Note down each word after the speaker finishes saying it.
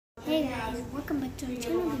guys, welcome back to our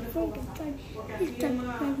channel. Before we get started, please turn on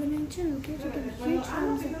our channel, give us a huge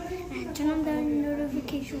thumbs up and turn on the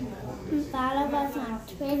notification bell. Follow us on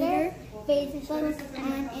Twitter, Facebook,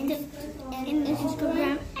 and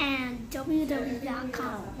Instagram and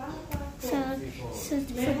www.com. So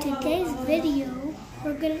for today's video,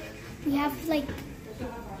 we have like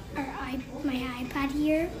my iPad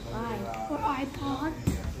here or iPod.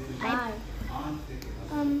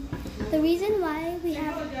 The reason why we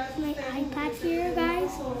have my iPad here,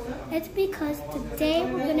 guys, it's because today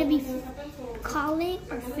we're gonna be calling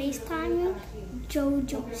or FaceTiming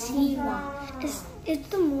JoJo Siwa. It's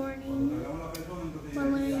the morning,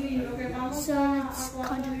 so it's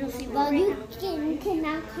called JoJo Siwa. well, you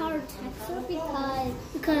cannot call or text her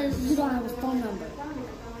because you don't have his phone number.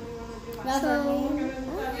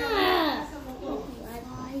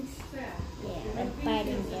 I'm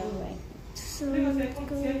biting you away. So let's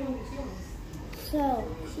go. So,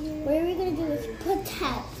 what we're going to do is put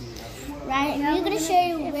text, right? And we're going to show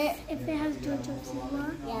you where... If it has JoJo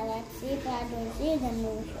Siwa. Yeah, let's see if I don't see it, then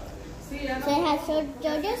we'll show you. So it has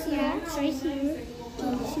JoJo Siwa. It's right here.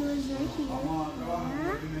 JoJo Siwa's right here.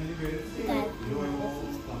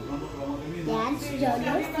 That's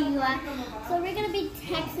JoJo Siwa. So we're going to be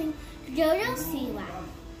texting JoJo Siwa.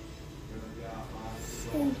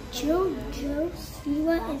 And JoJo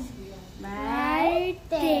Siwa is right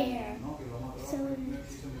there. So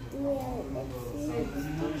let's do it. Let's see.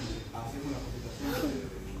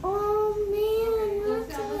 Oh man,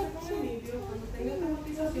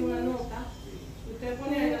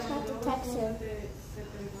 let's have to text her.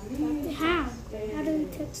 How? How do we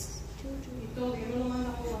text JoJo?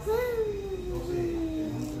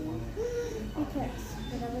 Okay,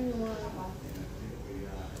 whatever you want.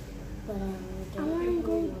 I want to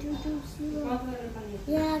go JoJo Siwa.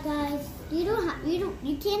 Yeah, guys,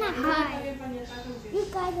 you cannot hide. You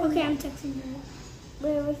guys are Okay, I'm texting her.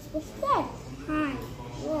 what's that? Hi.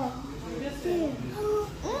 Yeah. Yeah.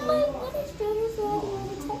 Oh my goodness, JoJo's already going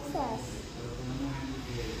to text us.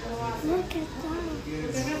 Look at that.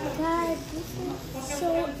 Guys, this is so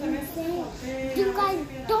insane. You guys,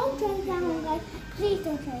 don't turn it down, guys. Please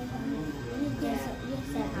don't turn it down. You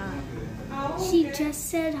said hi. She just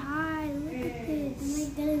said hi. Look at this. Oh my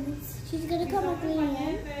goodness. She's going to come up with me.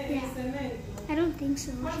 Yeah. I don't think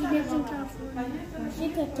so. She lives in California. She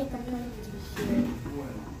could take a plane to here.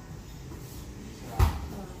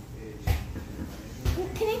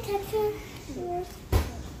 Can I text her? Yes.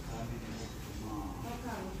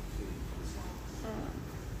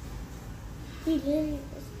 He literally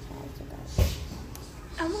just texted about it.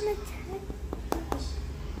 I want to text.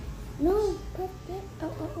 No, put it. Oh.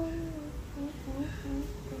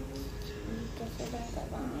 Guess I got that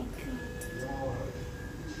wrong.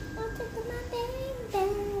 I'll take my baby.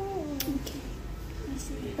 Okay. I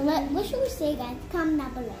see. What should we say, guys? Comment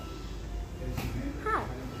down below. Hi.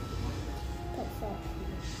 That's it.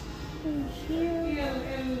 Here.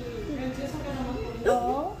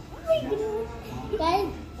 Oh my goodness. Guys,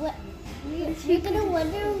 you're gonna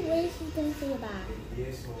wonder what she's gonna say about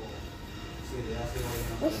it.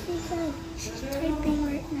 What's she saying? She's typing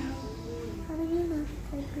right now. How do you know she's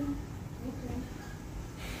typing?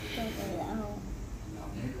 Don't say that.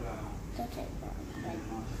 Don't say that.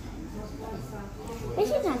 But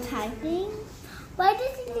she's not typing. Why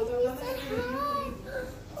does she literally say hi?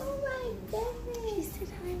 Oh my goodness. She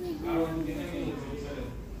said hi right now.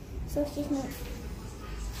 So she's not.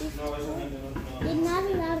 You're not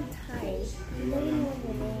allowed to type. You don't know what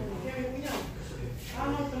your name is.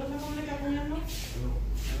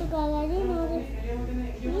 So guys, I didn't know this.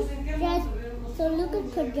 Guys, so look at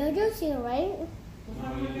JoJo's here, right?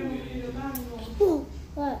 Ooh,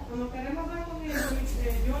 what?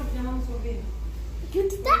 You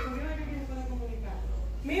did that?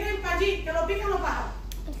 Miren para allí, que lo pican los pájaros.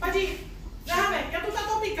 Para allí. Déjame, que tú estás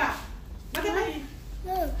todo pica. Vete para allí.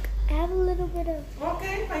 Look, I have a little bit of. Ok,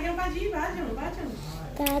 vayan para allí, vayan.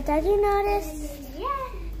 Guys, did you notice? Yeah.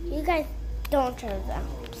 You guys don't turn it down,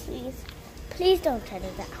 please. Please don't turn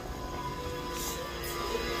it down.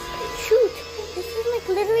 Shoot, this is like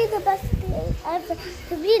literally the best day ever.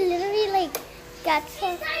 We literally like got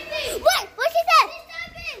some. What? What she said?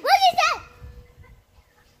 What she said?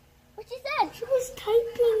 What she said? She was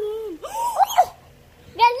typing in.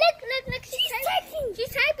 Yeah, look. She's typing.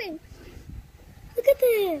 She's typing. Look at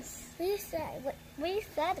this. We said. We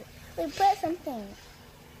said it. We put something.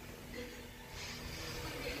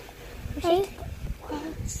 Hey, What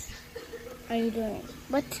are you doing?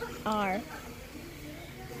 What are?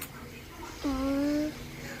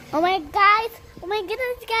 Oh my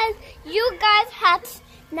goodness, guys! You guys have to,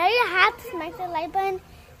 now you have to smash the like button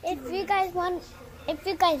if you guys want if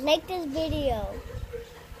you guys like this video.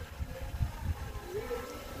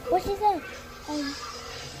 What she said?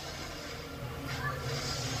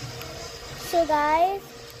 So guys,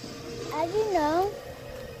 as you know,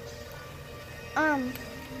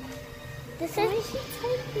 this Why is. is she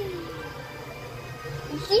typing?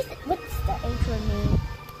 What's the H word mean?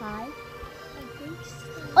 Hi. I think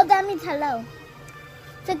so. Oh, that means hello.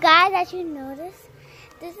 So guys, as you notice,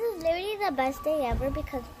 this is literally the best day ever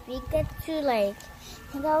because we get to like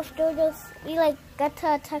hang out with JoJo. We like get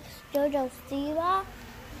to text JoJo Siwa,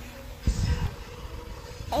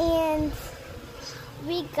 and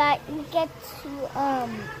we get to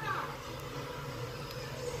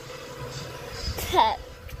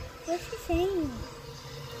what's she saying?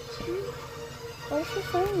 What is she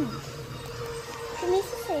saying? She needs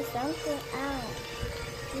to say something out.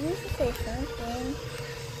 She needs to say something.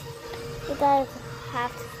 You guys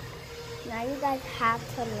have to, now you guys have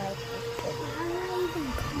to like this video. How do I even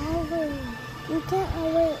call her? You can't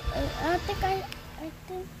always, I think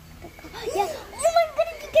yeah. Oh my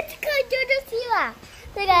goodness, you get to call JoJo Siwa.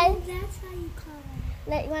 So guys, That's how you call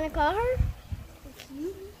her. you want to call her? If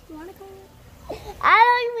you want to call her? I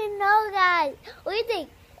don't even know, guys. What do you think?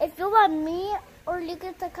 If you want me or you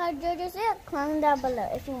get to call JoJo Siwa, comment down below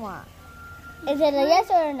if you want. Is it a yes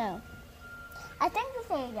or a no? I think you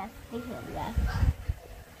say yes. They say yes.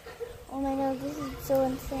 Oh my god, this is so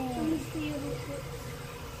insane.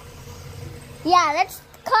 Yeah, let's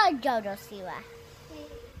call JoJo Siwa.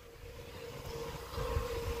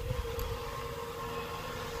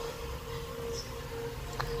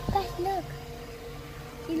 Guys, look.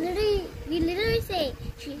 We literally say,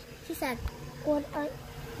 she said, what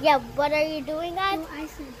are you doing, guys? No, I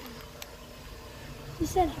said hi. She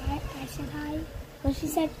said hi. I said hi. But she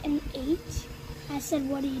said an H. I said,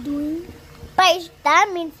 what are you doing? But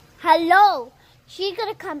that means hello. She's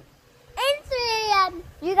gonna come in 3 a.m.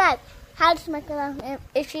 You guys have to smack around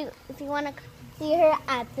if you want to see her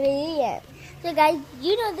at 3 a.m. So guys,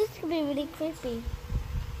 you know this could be really creepy.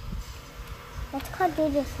 Let's call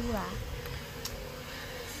JoJo Siwa.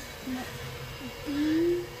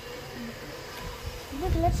 D.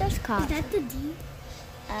 Look, let's just call. Is that the D?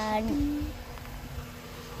 And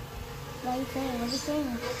what are you saying? What are you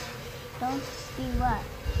saying? Don't see what?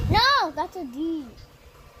 No, that's a D.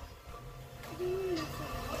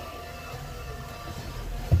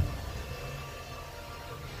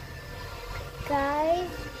 Guys,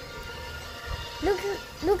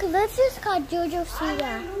 look, let's just call JoJo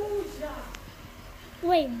Siwa.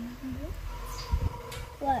 Wait.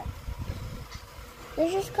 What?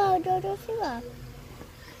 Let's just call JoJo Siwa.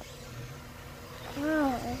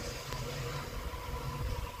 Oh.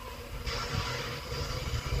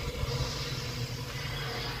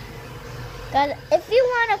 God, if you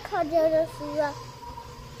want to call JoJo Siwa,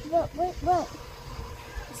 what?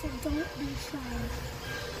 I said, don't be shy.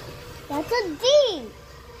 That's a D.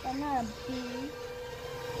 That's not a B.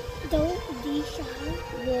 Don't be shy.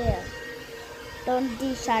 Yeah. Don't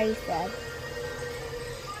be shy, you said.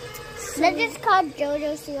 Let's just call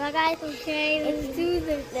JoJo Siwa, guys. Okay, let's do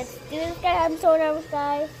this. Let's do this, guys. I'm so nervous,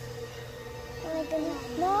 guys. Oh my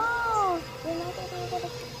goodness. No. You're not going to be able to.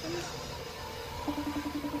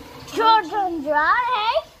 Children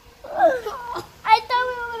Drive? I thought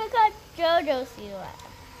we were going to call JoJo Siwa.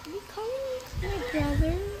 Are you calling my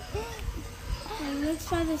brother? Okay, let's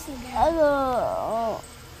try this again. Oh.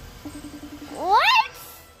 What?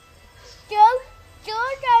 Children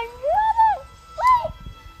Drive? Wait.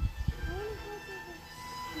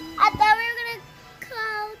 I thought we were going to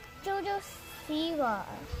call JoJo Siwa.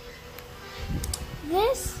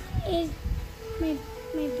 This is my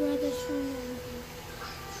brother's phone number.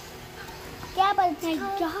 Yeah, but My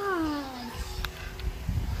God.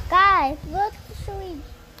 guys, what should we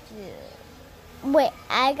do? Wait,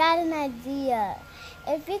 I got an idea.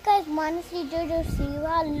 If you guys want to see JoJo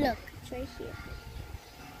Siwa, look, it's right here.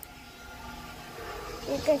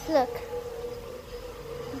 You guys look.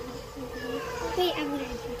 Wait, I'm gonna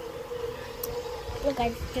answer. Look,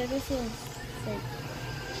 guys, JoJo Siwa.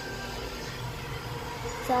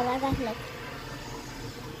 So now guys, look.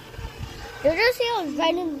 JoJo Siwa is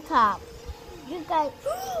right in the top. You guys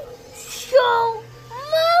show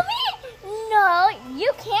mommy? No,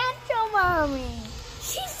 you can't show mommy.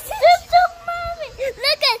 She said, Show mommy.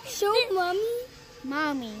 Look at show mommy?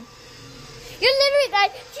 mommy. You're literally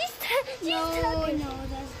guys. She's No, talking. no,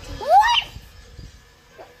 that's true. What?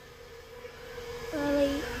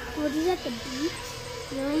 Really? What is at the beach?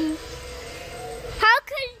 Really? How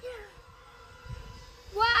could?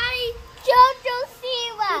 Why JoJo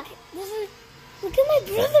Siwa? Look at my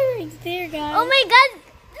brother right there, guys. Oh my God,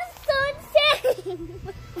 this is so insane.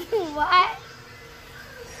 What?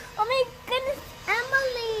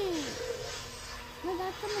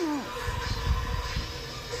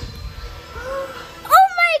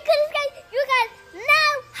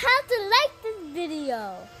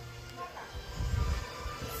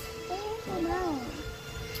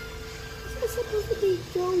 is supposed to be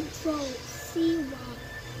JoJo Siwa.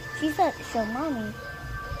 She said show mommy.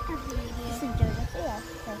 I believe She it. said JoJo Siwa.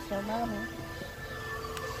 She said show mommy.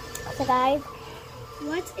 So guys,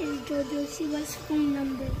 What is JoJo Siwa's phone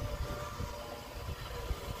number?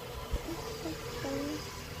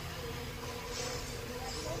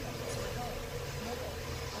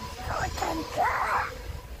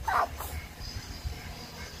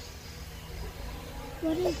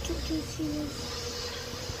 What is JoJo Siwa's?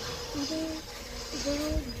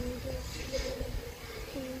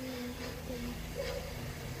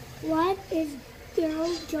 What is girl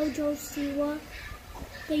JoJo Siwa,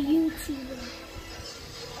 the YouTuber?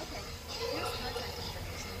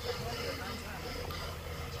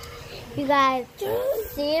 you guys,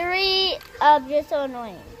 Siri, you're so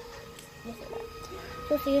annoying.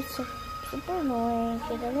 So Siri's super annoying.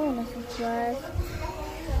 She doesn't want to listen to us.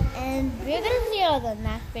 And we're gonna see her in the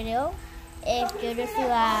next video. If JoJo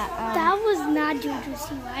Siwa, That was not JoJo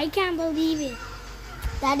Siwa. I can't believe it.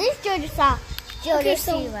 that is JoJo Siwa. JoJo Okay,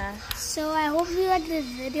 so- Siwa. So I hope you like this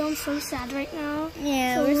video. I'm so sad right now.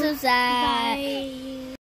 Yeah, So, we're so sad. Bye.